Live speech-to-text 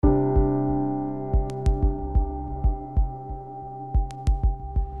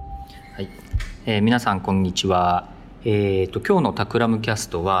はい。皆さんこんにちは。今日のタクラムキャス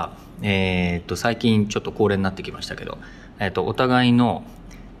トは、最近ちょっと恒例になってきましたけど、お互いの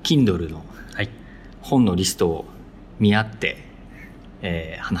Kindle の本のリストを見合って、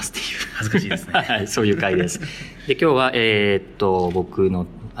話すっていう恥ずかしいですね。はい、そういう回です。で、今日は僕の、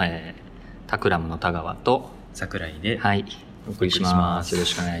タクラムの田川と桜井で、はい、お送りします。よろ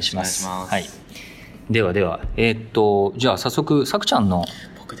しくお願いします。お願いします。はい。では、じゃあ早速さくちゃんの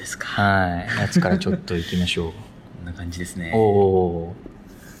僕ですか。はい、やつからちょっと行きましょう。こんな感じですね。おー、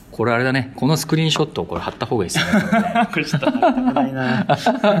これあれだね。このスクリーンショットをこれ貼った方がいいですね。これちょっと貼ってないな。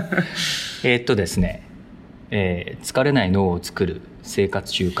ですね、疲れない脳を作る生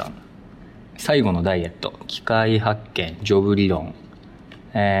活習慣、最後のダイエット、機械発見、ジョブ理論、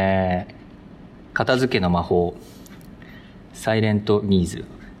片付けの魔法、サイレントニーズ。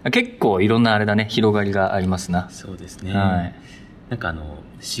結構いろんなあれだね、広がりがありますな。そうですね。はい。なんか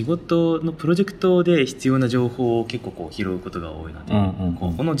仕事のプロジェクトで必要な情報を結構こう拾うことが多いので、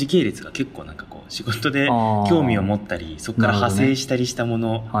この時系列が結構なんかこう仕事で興味を持ったり、そこから派生したりしたも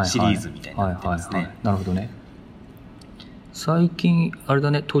のシリーズみたいになってますね。なるほどね。最近あれ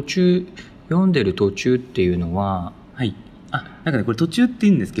だね、読んでる途中っていうのは、はい。なんかね、これ途中って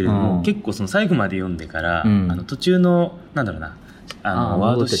言うんですけれども、結構その最後まで読んでから、途中のなんだろうな、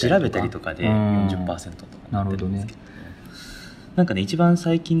ワード調べたりとかで 40% とかなってるんですけど、なんかね、一番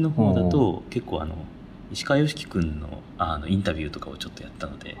最近の方だと結構石川良樹くんのインタビューとかをちょっとやった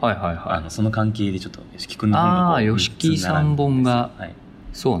ので、その関係でちょっと吉木くんの本が吉木さん本が、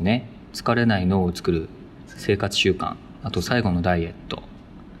そうね、疲れない脳を作る生活習慣、あと最後のダイエッ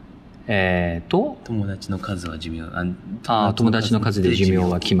ト、友達の数は寿命、友達の数で寿命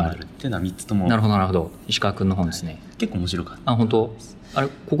は決まるっていうのは3つとも。なるほどなるほど。石川くんの本ですね。結構面白かった。本当。あれ、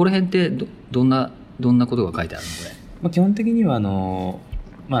ここら辺ってどんなことが書いてあるのこれ。基本的には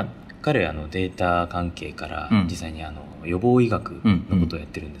彼データ関係から実際に予防医学のことをやっ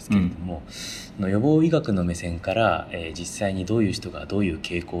てるんですけれども、予防医学の目線から、実際にどういう人がどういう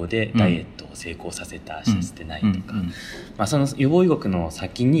傾向でダイエットを成功させた、させてないとか、その予防医学の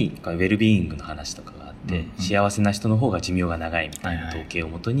先にウェルビーイングの話とかがあって、幸せな人の方が寿命が長いみたいな統計を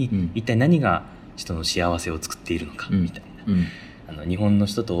もとに、一体何が人の幸せを作っているのかみたいな。日本の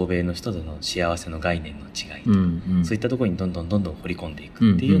人と欧米の人との幸せの概念の違いとか、そういったところにどんどん掘り込んでい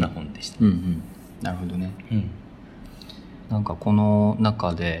くっていうような本でした。なるほどね。なんかこの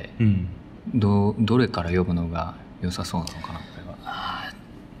中でどれから読むのが良さそうなのかな、これは。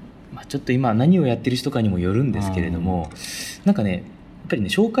ちょっと今何をやってる人かにもよるんですけれども、なんかね、やっぱりね、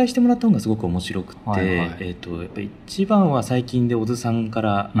紹介してもらった方がすごく面白くて、やっぱり一番は最近で小津さんか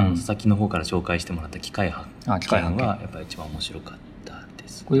ら佐々木の方から紹介してもらった機械発見はやっぱり一番面白かったで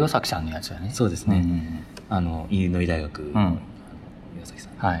す。これ岩崎さんのやつだね。そうですね。イリノイ大学の岩崎さ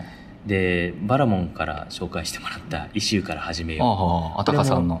ん、でバラモンから紹介してもらった「イシューから始めよう」あたか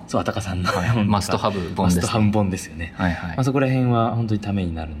さんの。そう、あたかさんのマストハブ本ですね。マストハブ本ですよね。そこら辺は本当にため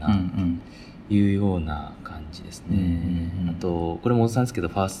になるなというような感じですね。あとこれも小津さんですけど、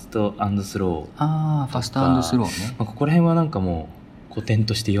ファスト&スロー。ファスト&スローね。ここら辺はなんかもう古典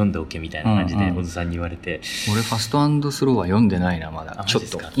として読んでおけみたいな感じで小津さんに言われて、俺ファスト&スローは読んでないな、まだ。ちょっ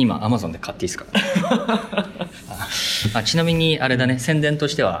と今 Amazon で買っていいですか？ちなみにあれだね、宣伝と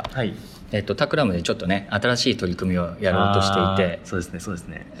しては、タクラムでちょっとね、新しい取り組みをやろうとしていて、そうです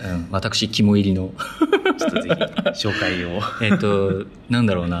ね、私肝入りのちょっとぜひ紹介をなん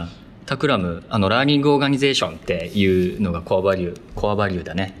だろうな、タクラムラーニングオーガニゼーションっていうのがコアバリュー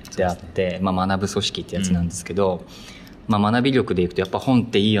だねであって、学ぶ組織ってやつなんですけど、学び力でいくとやっぱ本っ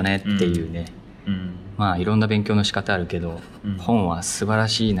ていいよねっていうね、いろんな勉強の仕方あるけど、本は素晴ら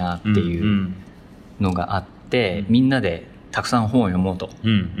しいなっていうのがあって、みんなでたくさん本を読もうと。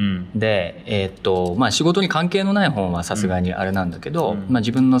で、仕事に関係のない本はさすがにあれなんだけど、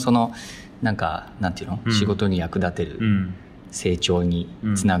自分のそのなんていうの、仕事に役立てる、成長に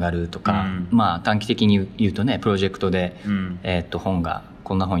つながるとか、短期的に言うとね、プロジェクトで、本が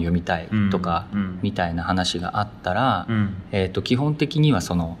こんな本読みたいとか、みたいな話があったら、基本的には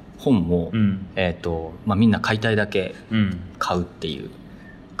その本を、みんな買いたいだけ買うっていう、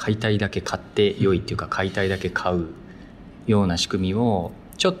買いたいだけ買って良いっていうか、買いたいだけ買うような仕組みを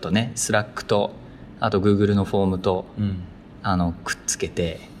ちょっとね、スラックとあと Google のフォームと、くっつけ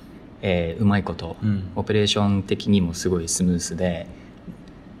て、うまいこと、オペレーション的にもすごいスムースで、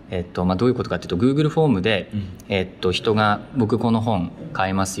どういうことかっていうと、 Google フォームで、人が僕この本買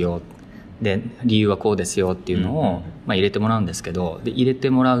いますよで理由はこうですよっていうのを、入れてもらうんですけど、で入れ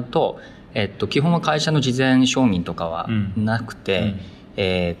てもらうと、基本は会社の事前承認とかはなくて、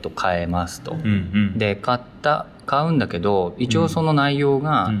買えますと、で買買うんだけど、一応その内容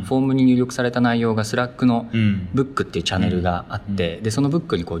が、フォームに入力された内容がスラックのブックっていうチャンネルがあって、で、そのブッ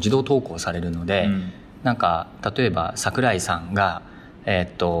クにこう自動投稿されるので、なんか、例えば桜井さんが、例え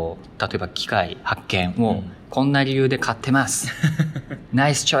ば機械発見をこんな理由で買ってます。ナ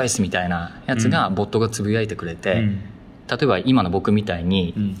イスチョイスみたいなやつがボットがつぶやいてくれて、例えば今の僕みたい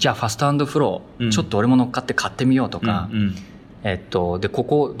に、じゃあファスト&フロー、ちょっと俺も乗っかって買ってみようとか、で、こ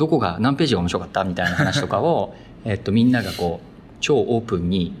こ、どこが、何ページが面白かったみたいな話とかを、みんながこう、超オープン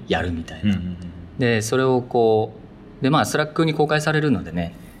にやるみたいな。で、それをこう、で、まあ、スラックに公開されるので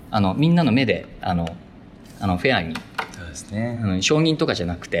ね、みんなの目で、フェアに、そうですね。承認とかじゃ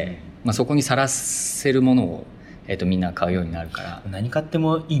なくて、まあ、そこにさらせるものを、みんな買うようになるから。何買って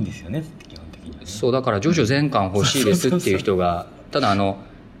もいいんですよね、基本的にはね。そう、だから、ジョジョ全巻欲しいですっていう人が、ただ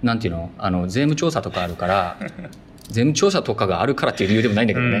なんていうの、税務調査とかあるから、税務調査とかがあるからっていう理由でもないん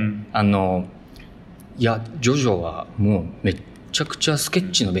だけどね。いや、ジョジョはもうめっちゃくちゃスケ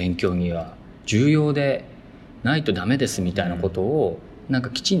ッチの勉強には重要でないとダメですみたいなことを、なんか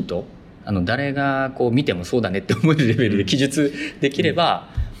きちんと、誰がこう見てもそうだねって思えるレベルで記述できれば、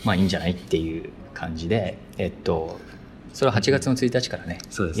まあいいんじゃないっていう感じで、それは8月の1日からね、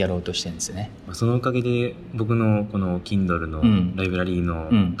やろうとしてるんですよね。そのおかげで僕のこの Kindle のライブラリー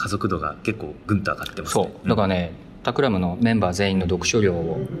の加速度が結構ぐんと上がってますね。そう。だからね、タクラムのメンバー全員の読書量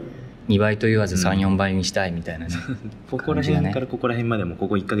を2倍と言わず 3,4 倍にしたいみたいなね。ここら辺からここら辺までもこ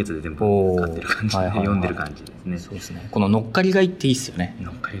こ1ヶ月で全部買ってる感じで、読んでる感じですね。そうですね。この乗っかり買いっていいっすよね。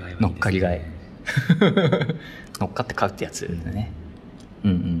乗っかり買いはいいですね。乗っかり買い。乗っかって買うってやつだね。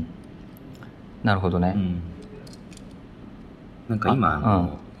なるほどね。なんか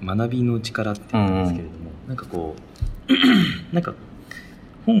今学びの力って言ったんですけれども、なんかこうなんか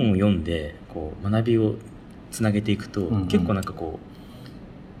本を読んでこう学びをつなげていくと、結構なんかこ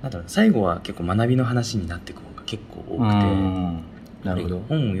うなんだろう、最後は結構学びの話になっていく方が結構多くて、なるほど。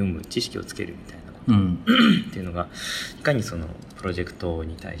本を読む、知識をつけるみたいなこと、っていうのがいかにそのプロジェクト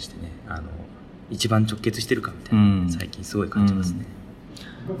に対してね、一番直結してるかみたいな、最近すごい感じますね。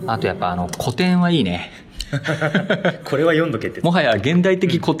あとやっぱ古典はいいね。これは読んどけって。もはや現代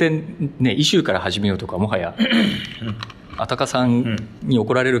的古典ね、イシューから始めようとか、もはやあたかさんに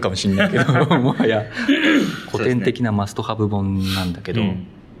怒られるかもしれないけど、もはや古典的なマストハブ本なんだけど、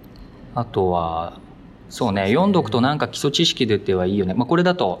あとはそうね、読んどくとなんか基礎知識出てはいいよね。まあこれ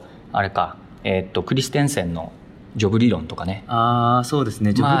だとあれか、クリステンセンのジョブ理論とかね。そうです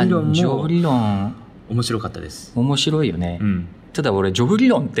ね。ジョブ理論も、ジョブ理論面白かったです。面白いよね。ただ俺ジョブ理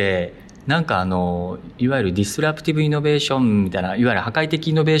論ってなんかいわゆるディスラプティブイノベーションみたいな、いわゆる破壊的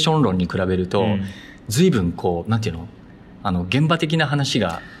イノベーション論に比べると、随分こうなんていうの、現場的な話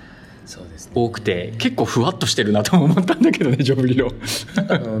が多くて、結構ふわっとしてるなと思ったんだけどね、ジョブ理論。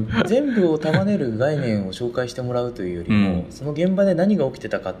全部を束ねる概念を紹介してもらうというよりも、その現場で何が起きて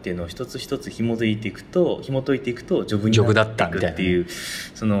たかっていうのを一つ一つ紐解いていくとジョブになっていくっていう、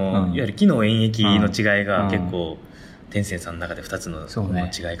その、いわゆる機能演繹の違いが結構、天仙さんの中で2つの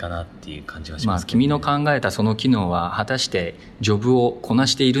違いかなっていう感じはしますけどね。君の考えたその機能は果たしてジョブをこな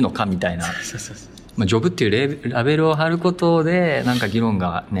しているのかみたいな。ジョブっていうラベルを貼ることでなんか議論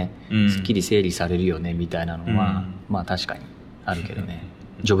がね、すっきり整理されるよねみたいなのは、まあ確かにあるけどね。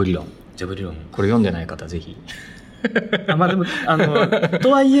ジョブ理論。これ読んでない方ぜひ。まあでも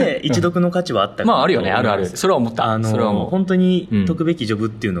とはいえ一読の価値はあったかまああるよね、ある。それは思った。それは思う。本当に解くべきジョブっ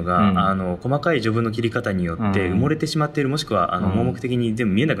ていうのが、細かいジョブの切り方によって埋もれてしまっている、もしくは盲目的に全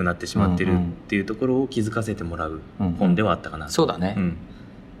部見えなくなってしまっているっていうところを気づかせてもらう本ではあったかな。そうだね。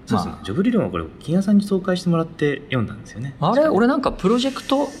そうですね。ジョブ理論はこれ金谷さんに紹介してもらって読んだんですよね。あれ、俺なんかプロジェク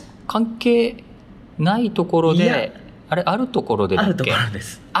ト関係ないところで、あれあるところでだっけ？あるところで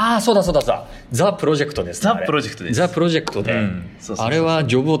す。そうだ。ザ・プロジェクトです。ザ・プロジェクトです。ザ・プロジェクトで、あれは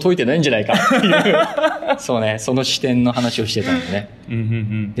ジョブを解いてないんじゃないかっていうそうね、その視点の話をしてたんで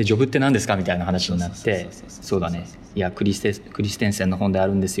ね。でジョブって何ですかみたいな話になって、そうだね、いやクリステンセンの本であ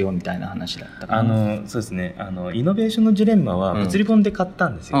るんですよみたいな話だったかな。そうですね、イノベーションのジレンマは物理本で買った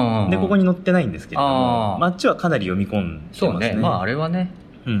んですよ。でここに載ってないんですけれども、あっちはかなり読み込んでますね。そうね、まああれはね、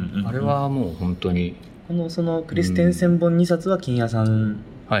あれはもう本当にそのクリステンセン本2冊は金谷さん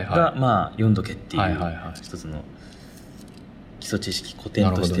がまあ読んどけっていう一つの基礎知識、古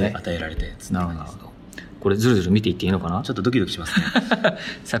典として与えられたやつ。なるほど。これずるずる見ていっていいのかな？ちょっとドキドキしますね。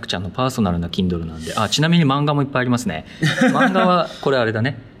さくちゃんのパーソナルな Kindle なんで。ちなみに漫画もいっぱいありますね。漫画はこれあれだ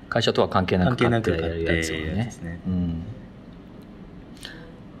ね、会社とは関係なく買ってやるやつをね。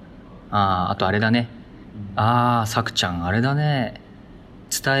あとあれだね、さくちゃんあれだね、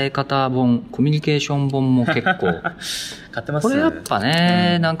伝え方本、コミュニケーション本も結構買ってます。これやっぱ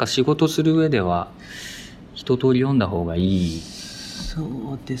ね、なんか仕事する上では一通り読んだ方がいい。そ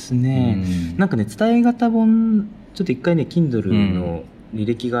うですね、なんかね伝え方本ちょっと一回ね Kindle の履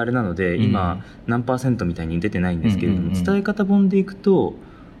歴があれなので、今何%みたいに出てないんですけれども、伝え方本でいくと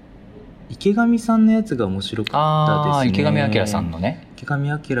池上さんのやつが面白かったですね。池上彰さんのね。池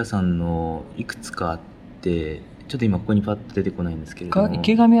上彰さんのいくつかあって、ちょっと今ここにパッと出てこないんですけれども、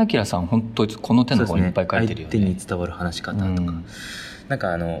池上彰さん本当この手の本いっぱい書いてるよね。相手に伝わる話し方とか、なん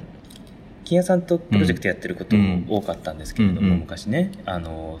か金谷さんとプロジェクトやってることも多かったんですけれども、昔ね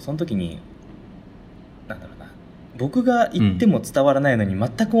その時になんだろうな、僕が言っても伝わらないのに、全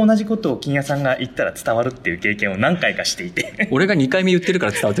く同じことを金谷さんが言ったら伝わるっていう経験を何回かしていて俺が2回目言ってるか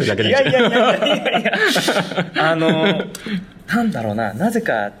ら伝わってるだけでいやなんだろうな、なぜ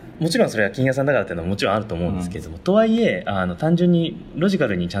かもちろんそれは金谷さんだからっていうのはもちろんあると思うんですけれども、とはいえ単純にロジカ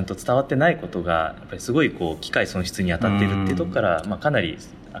ルにちゃんと伝わってないことがやっぱりすごいこう機会損失に当たっているっていうところから、かなり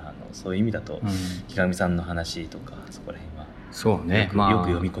そういう意味だと池上さんの話とかそこら辺はそうね、よく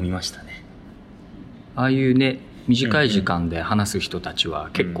読み込みましたね。ああいうね短い時間で話す人たちは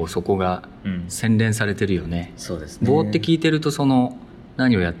結構そこが洗練されてるよね。そうですね。棒って聞いてるとその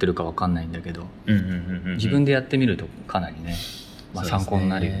何をやってるか分かんないんだけど、自分でやってみるとかなりね、参考に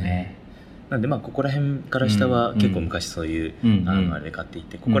なるよね。なんでここら辺から下は結構昔そういうあれで買ってい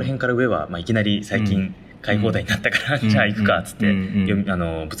て、ここら辺から上はいきなり最近買い放題になったからじゃあ行くかっつって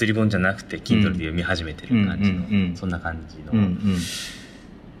物理本じゃなくて Kindle で読み始めてる感じのそんな感じの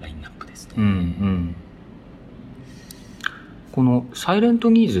ラインナップですね。このサイレント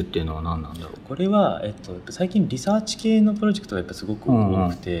ニーズっていうのは何なんだろう。これは、最近リサーチ系のプロジェクトがやっぱすごく多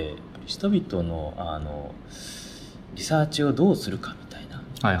くて、人々のリサーチをどうするかみたいな、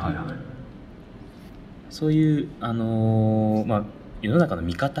そういう世の中の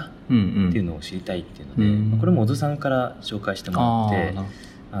見方っていうのを知りたいっていうので、これも小津さんから紹介しても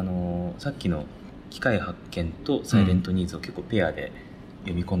らってさっきの機械発見とサイレントニーズを結構ペアで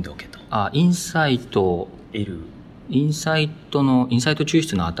読み込んでおけと。インサイト Lインサイト抽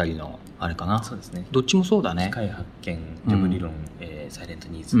出のあたりのあれかな。そうですね。どっちもそうだね。機械発見、ジョブ理論、サイレント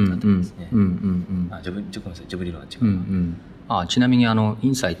ニーズだったんですね。ジョブ理論は違う。ちなみにイ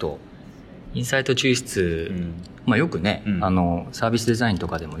ンサイト抽出、よくね、サービスデザインと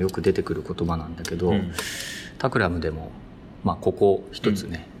かでもよく出てくる言葉なんだけど、タクラムでもここ一つ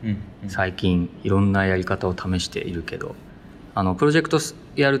ね、最近いろんなやり方を試しているけど、プロジェクト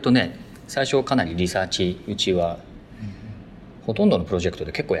やるとね、最初かなりリサーチ、うちはほとんどのプロジェクト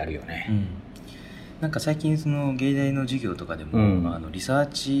で結構やるよね。なんか最近その芸大の授業とかでも、リサー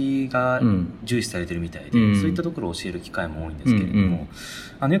チが重視されてるみたいで、そういったところを教える機会も多いんですけれども、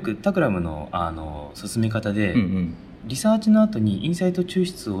よくタクラムの進め方で、リサーチの後にインサイト抽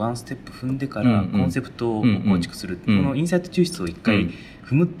出をワンステップ踏んでからコンセプトを構築する、このインサイト抽出を一回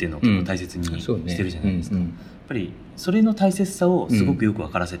踏むっていうのを結構大切にしてるじゃないですか。やっぱりそれの大切さをすごくよく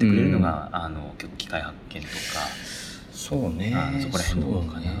分からせてくれるのが、結構機械発見とか、そうね、そこら辺の方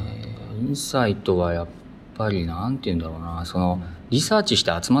かなとか。インサイトはやっぱりなんて言うんだろうな、そのリサーチし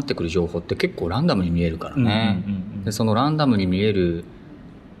て集まってくる情報って結構ランダムに見えるからね。でそのランダムに見える、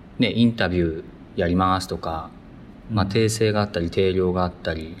インタビューやりますとか、訂正があったり定量があっ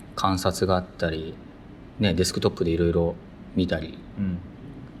たり観察があったり、デスクトップでいろいろ見たり、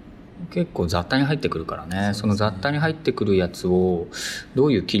結構雑多に入ってくるからね。その雑多に入ってくるやつをど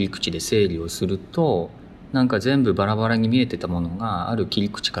ういう切り口で整理をすると、なんか全部バラバラに見えてたものがある切り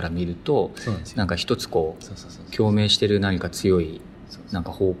口から見ると、なんか一つこう共鳴してる何か強いなん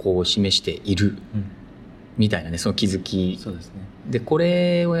か方向を示しているみたいなね、その気づき。そうですね。でこ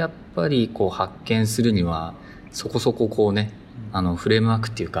れをやっぱりこう発見するにはそこそここうね、フレームワーク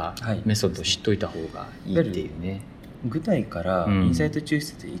っていうか、メソッドを知っといた方がいいっていうね。具体からインサイト抽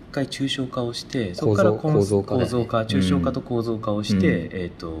出で一回抽象化をして、そこから構造化、抽象化と構造化をし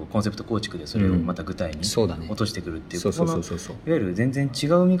て、コンセプト構築でそれをまた具体に落としてくるっていう、このいわゆる全然違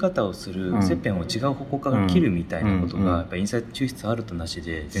う見方をする、切片を違う方向から切るみたいなことがやっぱインサイト抽出あるとなし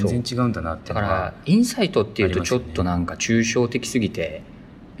で全然違うんだなっていうのが。だからインサイトっていうとちょっとなんか抽象的すぎて、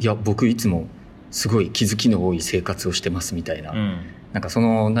いや僕いつもすごい気づきの多い生活をしてますみたいな、なんかそ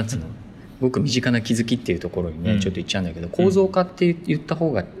のなんつうの、ごく身近な気づきっていうところにね、ちょっと言っちゃうんだけど、構造化って言った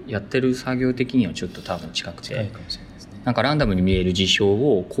方がやってる作業的にはちょっと多分近くて、なんかランダムに見える事象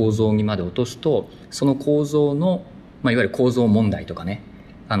を構造にまで落とすと、その構造の、いわゆる構造問題とかね、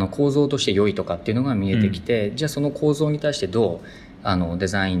構造として良いとかっていうのが見えてきて、じゃあその構造に対してどうデ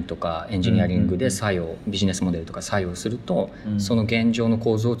ザインとかエンジニアリングで作用、ビジネスモデルとか作用すると、その現状の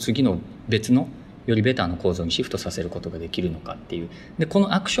構造を次の別のよりベターな構造にシフトさせることができるのかっていう。でこ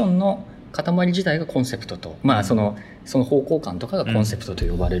のアクションの塊自体がコンセプトと、まあその方向感とかがコンセプトと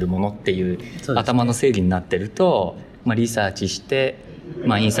呼ばれるものっていう頭の整理になってると、まあ、リサーチして、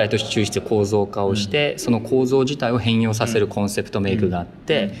まあ、インサイト抽出構造化をして、その構造自体を変容させるコンセプトメイクがあっ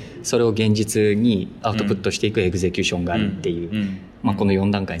て、それを現実にアウトプットしていくエグゼキューションがあるっていう、まあ、この4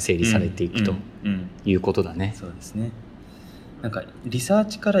段階に整理されていくということだね。そうですね。なんかリサー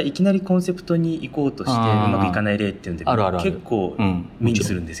チからいきなりコンセプトに行こうとしてうまくいかない例っていうんで結構目に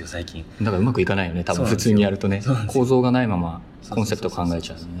するんですよ最近。だからうまくいかないよね多分普通にやるとね。構造がないままコンセプト考え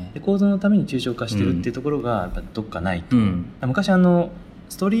ちゃうね。で構造のために抽象化してるっていうところがやっぱどっかないと、昔ス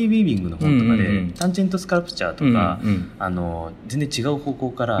トーリーウィービングの本とかで、タンジェントスカルプチャーとか、全然違う方向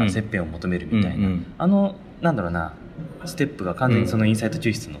から切片を求めるみたいな、なんだろうなステップが完全にそのインサイト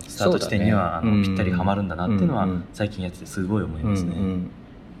抽出のスタート地点には、ぴったりはまるんだなっていうのは最近やっててすごい思いますね。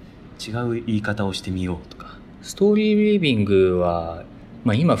違う言い方をしてみようとか。ストーリーウィービングは、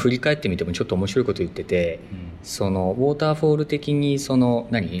まあ、今振り返ってみてもちょっと面白いこと言ってて、そのウォーターフォール的にその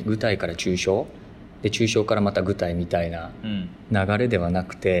具体から抽象で抽象からまた具体みたいな流れではな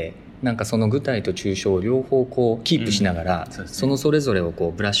くて、なんかその具体と抽象を両方こうキープしながら、それぞれをこ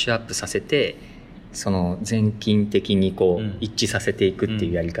うブラッシュアップさせてその全近的にこう一致させていくってい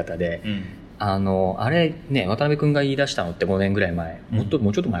うやり方で、あれね渡辺君が言い出したのって5年ぐらい前、もうちょ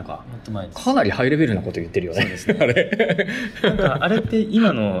っと前か。もっと前です。かなりハイレベルなこと言ってるよね。そうですね。なんかあれって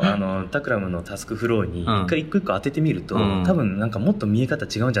今のタクラムのタスクフローに一回一個一個当ててみると、多分なんかもっと見え方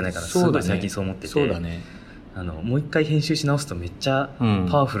違うんじゃないかな、すごい最近そう思ってて。そうだね。もう一回編集し直すとめっちゃ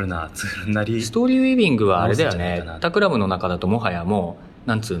パワフルなツールになり、ストーリーウィービングはあれだよね。タクラムの中だともはやもう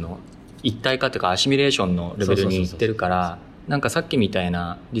なんつうの一体化っていうかアシミュレーションのレベルにいってるから、なんかさっきみたい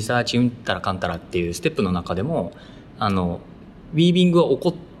なリサーチうんたらかんたらっていうステップの中でもウィービングは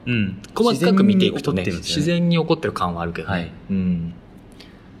細かく見ていくとね自然に起こってる感はあるけどね、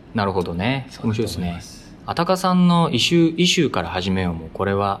なるほどね。面白いですね。あたかさんのイシューから始めようもこ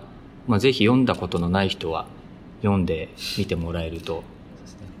れは、まあ、ぜひ読んだことのない人は読んでみてもらえると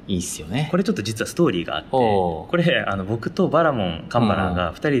いいっすよね。これちょっと実はストーリーがあって、これ僕とバラモンカンバラ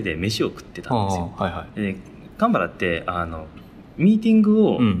が2人で飯を食ってたんですよ。でカンバラってミーティング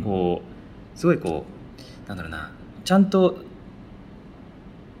をこう、すごいこうなんだろうなちゃんと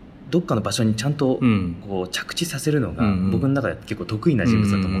どっかの場所にちゃんとこう着地させるのが僕の中で結構得意な人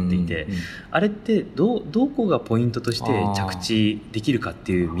物だと思っていて、あれってどこがポイントとして着地できるかっ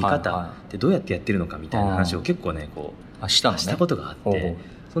ていう見方ってどうやってやってるのかみたいな話を結構ねこうしたことがあって、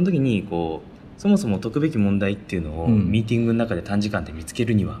その時にこうそもそも解くべき問題っていうのをミーティングの中で短時間で見つけ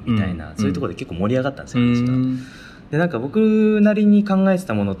るにはみたいな、そういうところで結構盛り上がったんですよ話が。でなんか僕なりに考えて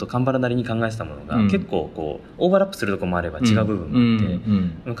たものとカンバラなりに考えてたものが結構こうオーバーラップするところもあれば違う部分も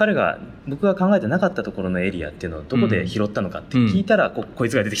あって、僕が考えてなかったところのエリアっていうのをどこで拾ったのかって聞いたらこい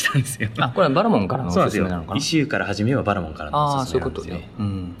つが出てきたんですよ。あ、これはバラモンからのおすすめなのかな。イシューから始めはバラモンからのおすすめなんですよ。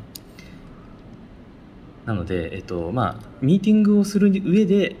なので、まあ、ミーティングをする上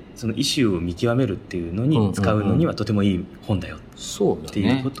でそのイシューを見極めるっていうのに使うのにはとてもいい本だよって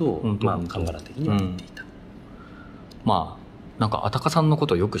いうことを、まあ、カンバラ的には言っていた。まあなんかあたかさんのこ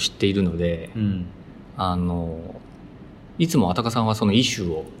とをよく知っているので、いつもあたかさんはそのイシュ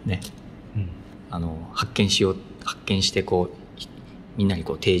ーをね、発見してこうみんなに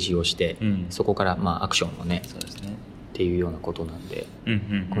こう提示をして、そこからまあアクションをね、そうですねっていうようなことなんで、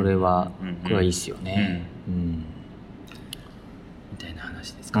これはいいっすよね。みたいな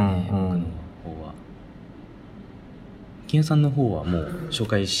話ですかね、僕の方は。金谷さんの方はもう紹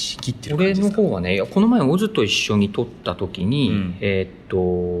介しきってる感じですか？俺の方はね、この前オズと一緒に撮った時に、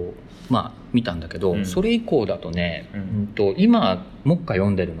まあ見たんだけど、それ以降だとね、今もう一回読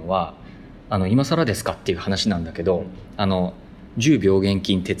んでるのは今更ですかっていう話なんだけど、10病原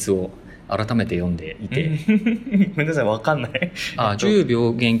菌鉄を改めて読んでいてごめんなさい分かんない。10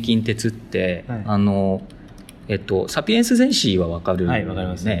病原菌鉄って、サピエンス全史は分かる、はい、分かり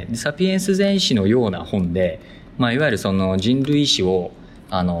ますね。サピエンス全史のような本で、まあ、いわゆるその人類史を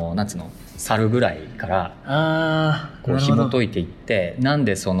なんつうの猿ぐらいからこう紐解いていって、なん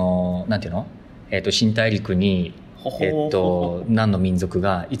でそのなんていうの、新大陸に何の民族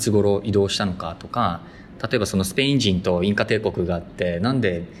がいつ頃移動したのかとか、例えばそのスペイン人とインカ帝国があって、なん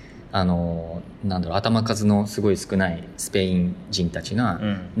でなんだろう、頭数のすごい少ないスペイン人たちが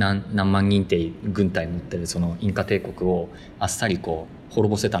何万人って軍隊持ってるそのインカ帝国をあっさりこう滅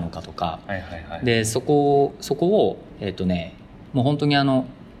ぼせたのかとか、でそこをもう本当に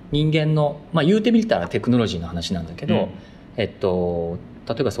人間の、まあ、言うてみたらテクノロジーの話なんだけど、例え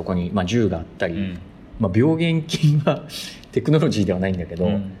ばそこに、まあ、銃があったり、まあ、病原菌はテクノロジーではないんだけど、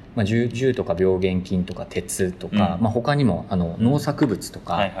まあ、銃とか病原菌とか鉄とか、まあ、他にも農作物と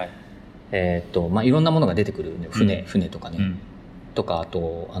か、いろんなものが出てくる、ね、船とかね、とかあ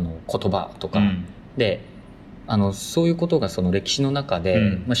と言葉とか、でそういうことがその歴史の中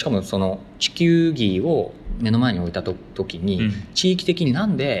で、しかもその地球儀を目の前に置いた時に、地域的にな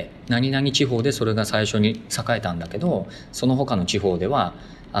んで何々地方でそれが最初に栄えたんだけどその他の地方では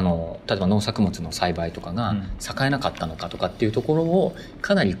例えば農作物の栽培とかが栄えなかったのかとかっていうところを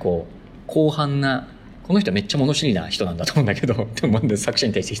かなりこう広範な、この人はめっちゃ物知りな人なんだと思うんだけどでも作者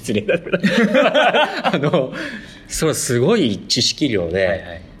に対して失礼だからそれはすごい知識量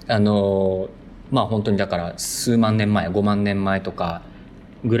で、本当にだから数万年前5万年前とか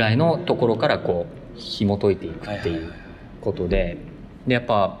ぐらいのところからこう紐解いていくっていうことで、でやっ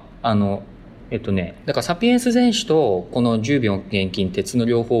ぱだからサピエンス全史とこの10秒現金鉄の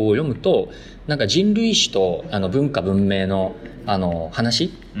両方を読むとなんか人類史と文化文明の話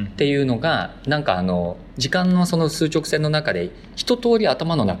っていうのがなんか時間のその数直線の中で一通り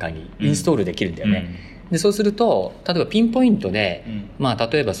頭の中にインストールできるんだよね。でそうすると例えばピンポイントで、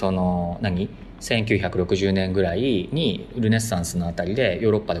例えばその1960年ぐらいにルネッサンスのあたりでヨ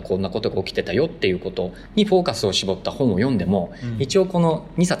ーロッパでこんなことが起きてたよっていうことにフォーカスを絞った本を読んでも、一応この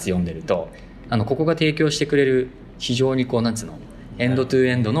2冊読んでるとここが提供してくれる非常にこうなんつうのエンドトゥ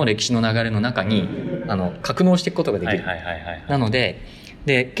エンドの歴史の流れの中に格納していくことができる。なので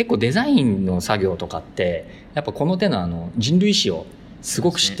結構デザインの作業とかってやっぱこの手の人類史をす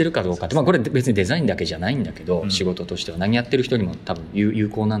ごく知ってるかどうかって、これ別にデザインだけじゃないんだけど、仕事としては何やってる人にも多分有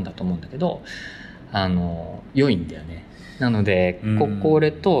効なんだと思うんだけど良いんだよね。なのでこ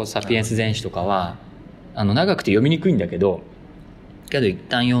れとサピエンス全史とかは長くて読みにくいんだけど一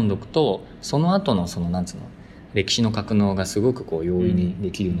旦読んどくとその後のそのなんつうの歴史の格納がすごくこう容易に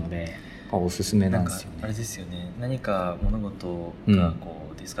できるので、おすすめなんですよね。あれですよね、何か物事がこ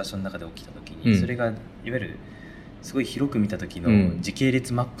うディスカッションの中で起きた時に、それがいわゆるすごい広く見た時の時系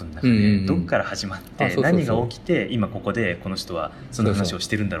列マップの中でどっから始まって何が起きて今ここでこの人はその話をし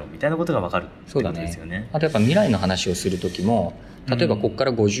てるんだろうみたいなことが分かるってことですよね。あとやっぱ未来の話をする時も例えばここか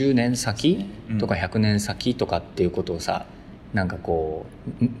ら50年先とか100年先とかっていうことをさ、なんかこ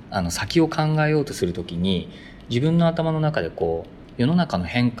う先を考えようとする時に自分の頭の中でこう世の中の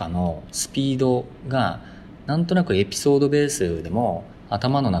変化のスピードがなんとなくエピソードベースでも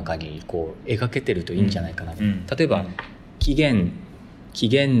頭の中にこう描けてるといいんじゃないかな、例えば紀元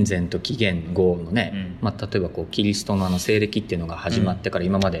前と紀元後のね、例えばこうキリストの西暦っていうのが始まってから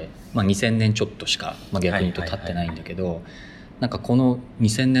今まで、2000年ちょっとしか、逆に言うと経ってないんだけど、なんかこの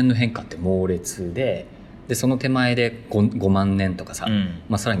2000年の変化って猛烈でその手前で 5万年とかさ、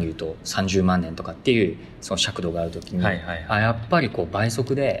さらに言うと30万年とかっていうその尺度があるときに、やっぱりこう倍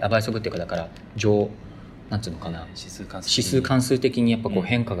速っていうかだからなんていうのかな、指数関数的にやっぱこう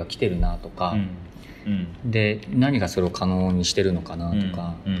変化が来てるなとか、で何がそれを可能にしてるのかなと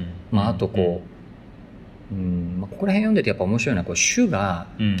か、あとこう、ここら辺読んでてやっぱ面白いのはこう種が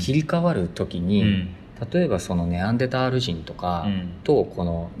切り替わるときに、例えばそのネアンデタール人とかとこ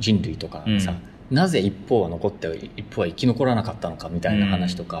の人類とかさ、なぜ一方は残って一方は生き残らなかったのかみたいな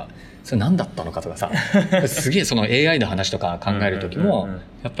話とか、それ何だったのかとかさすげえその AI の話とか考える時も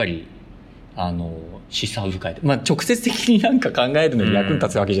やっぱり示唆深い、直接的になんか考えるのに役に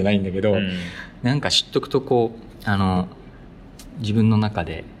立つわけじゃないんだけど、なんか知っとくとこう自分の中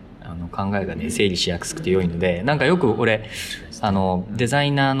で考えがね整理しやすくて良いので、なんかよく俺デザ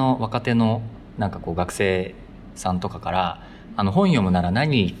イナーの若手のなんかこう学生さんとかから本読むなら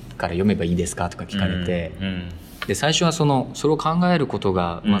何から読めばいいですかとか聞かれて、で最初はそれを考えること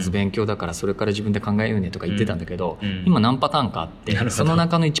がまず勉強だからそれから自分で考えようねとか言ってたんだけど、今何パターンかあって、その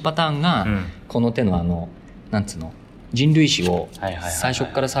中の1パターンがこの手のなんつうの人類史を最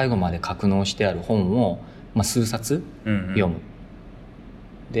初から最後まで格納してある本を数冊読む。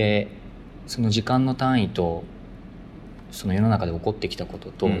でその時間の単位とその世の中で起こってきたこ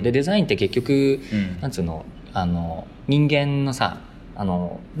とと、でデザインって結局なんつうの人間のさ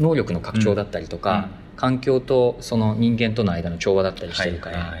能力の拡張だったりとか、環境とその人間との間の調和だったりしてるか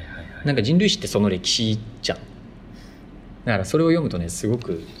ら、なんか人類史ってその歴史じゃん。だからそれを読むとねすご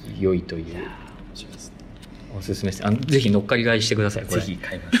く良いというおすすめです。ぜひ乗っかり買いしてください。これぜひ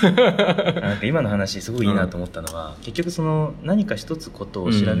買います。なんか今の話すごいいいなと思ったのは、結局その何か一つこと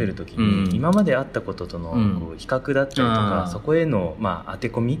を調べるときに、今まであったこととのこう比較だったりとか、そこへの当て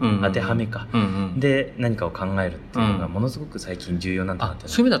込み、当てはめか、で何かを考えるっていうのがものすごく最近重要なんだなって。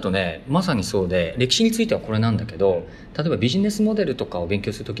そういう意味だとねまさにそうで、歴史についてはこれなんだけど、例えばビジネスモデルとかを勉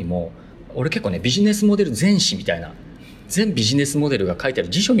強するときも俺結構ねビジネスモデル全史みたいな全ビジネスモデルが書いてある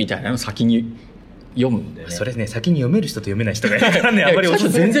辞書みたいなのを先に読むんでね。それね、先に読める人と読めない人がいるからね、あんまり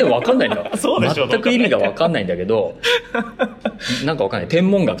全然わかんないんだそうでしょ。全く意味がわかんないんだけどなんかわかんない、天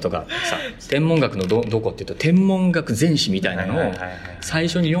文学とかさ、天文学のどこっていうと天文学全史みたいなのを最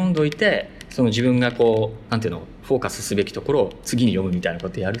初に読んどいて、その自分がこうなんていうのフォーカスすべきところを次に読むみたいなこ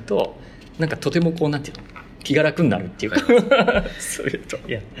とやると、なんかとてもこうなんていうの気が楽になるっていうかそういうと、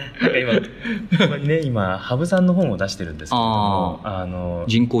いやなんか今羽生さんの本を出してるんですけれども、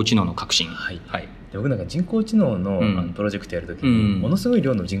人工知能の革新、はい、で僕なんか人工知能の、プロジェクトやるときに、ものすごい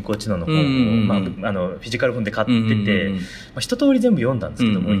量の人工知能の本を、フィジカル本で買ってて、一通り全部読んだんです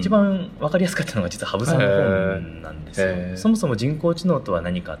けども、一番分かりやすかったのが実は羽生さんの本なんですよ。そもそも人工知能とは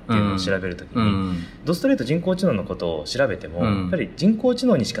何かっていうのを調べるときに、ドストレート人工知能のことを調べても、やっぱり人工知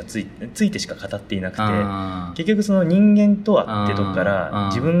能にしかついてしか語っていなくて、結局その人間とはってとこから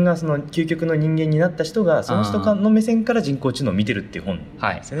自分がその究極の人間になった人がその人の目線から人工知能を見てるっていう本で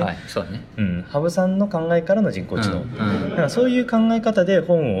すよね。そうだね。羽生さんの考えからの人工知能、だからそういう考え方で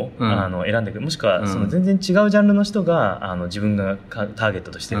本を選んでいく、もしくはその全然違うジャンルの人が自分がターゲッ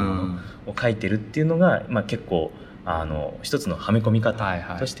トとしているものを書いてるっていうのが、結構一つのはめ込み方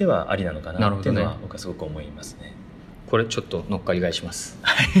としてはありなのかなっていうのは僕はすごく思いますね。これちょっと乗っかり買いします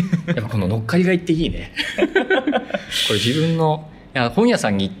やっぱこの乗っかり買いっていいねこれ自分の本屋さ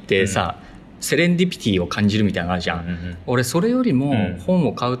んに行ってさ、セレンディピティを感じるみたいなのあるじゃん、俺それよりも本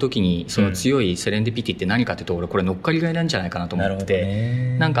を買うときにその強いセレンディピティって何かっていうと、俺これ乗っかり買いなんじゃないかなと思っ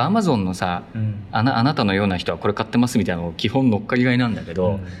て、なんかアマゾンのさ、あなたのような人はこれ買ってますみたいなの基本乗っかり買いなんだけ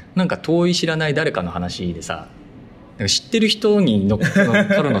ど、なんか遠い知らない誰かの話でさ、知ってる人に乗っか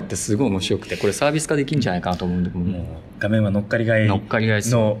るのってすごい面白くて、これサービス化できるんじゃないかなと思うんだけど、画面は乗っかり買いの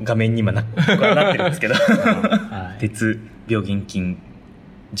画面に今なってるんですけど鉄病原菌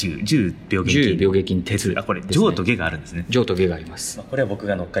10病原菌鉄、これ上と下があるんですね。上と下があります。これは僕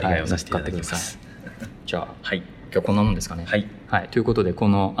が乗っかり買いをさせていただきます。じゃあ、今日こんなもんですかね。はい。ということで、こ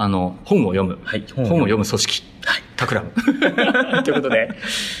の本を読む、本を読む組織、タクラムということで、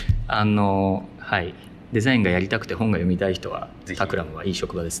デザインがやりたくて本が読みたい人はタクラムはいい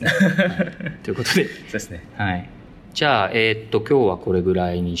職場ですね。ということで、そうですね。じゃあ今日はこれぐ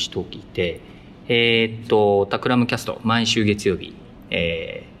らいにしときて、タクラムキャスト毎週月曜日、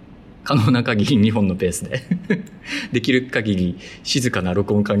可能な限り2本のペースでできる限り静かな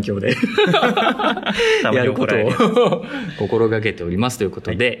録音環境でやることを心がけておりますというこ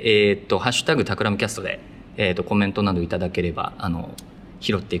とで、ハッシュタグタクラムキャストで、コメントなどいただければ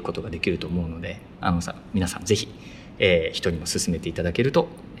拾っていくことができると思うので、皆さんぜひ、人にも勧めていただけると、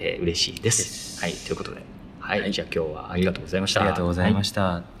嬉しいです。ということで、じゃあ今日はありがとうございました。ありがとうございまし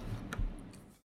た。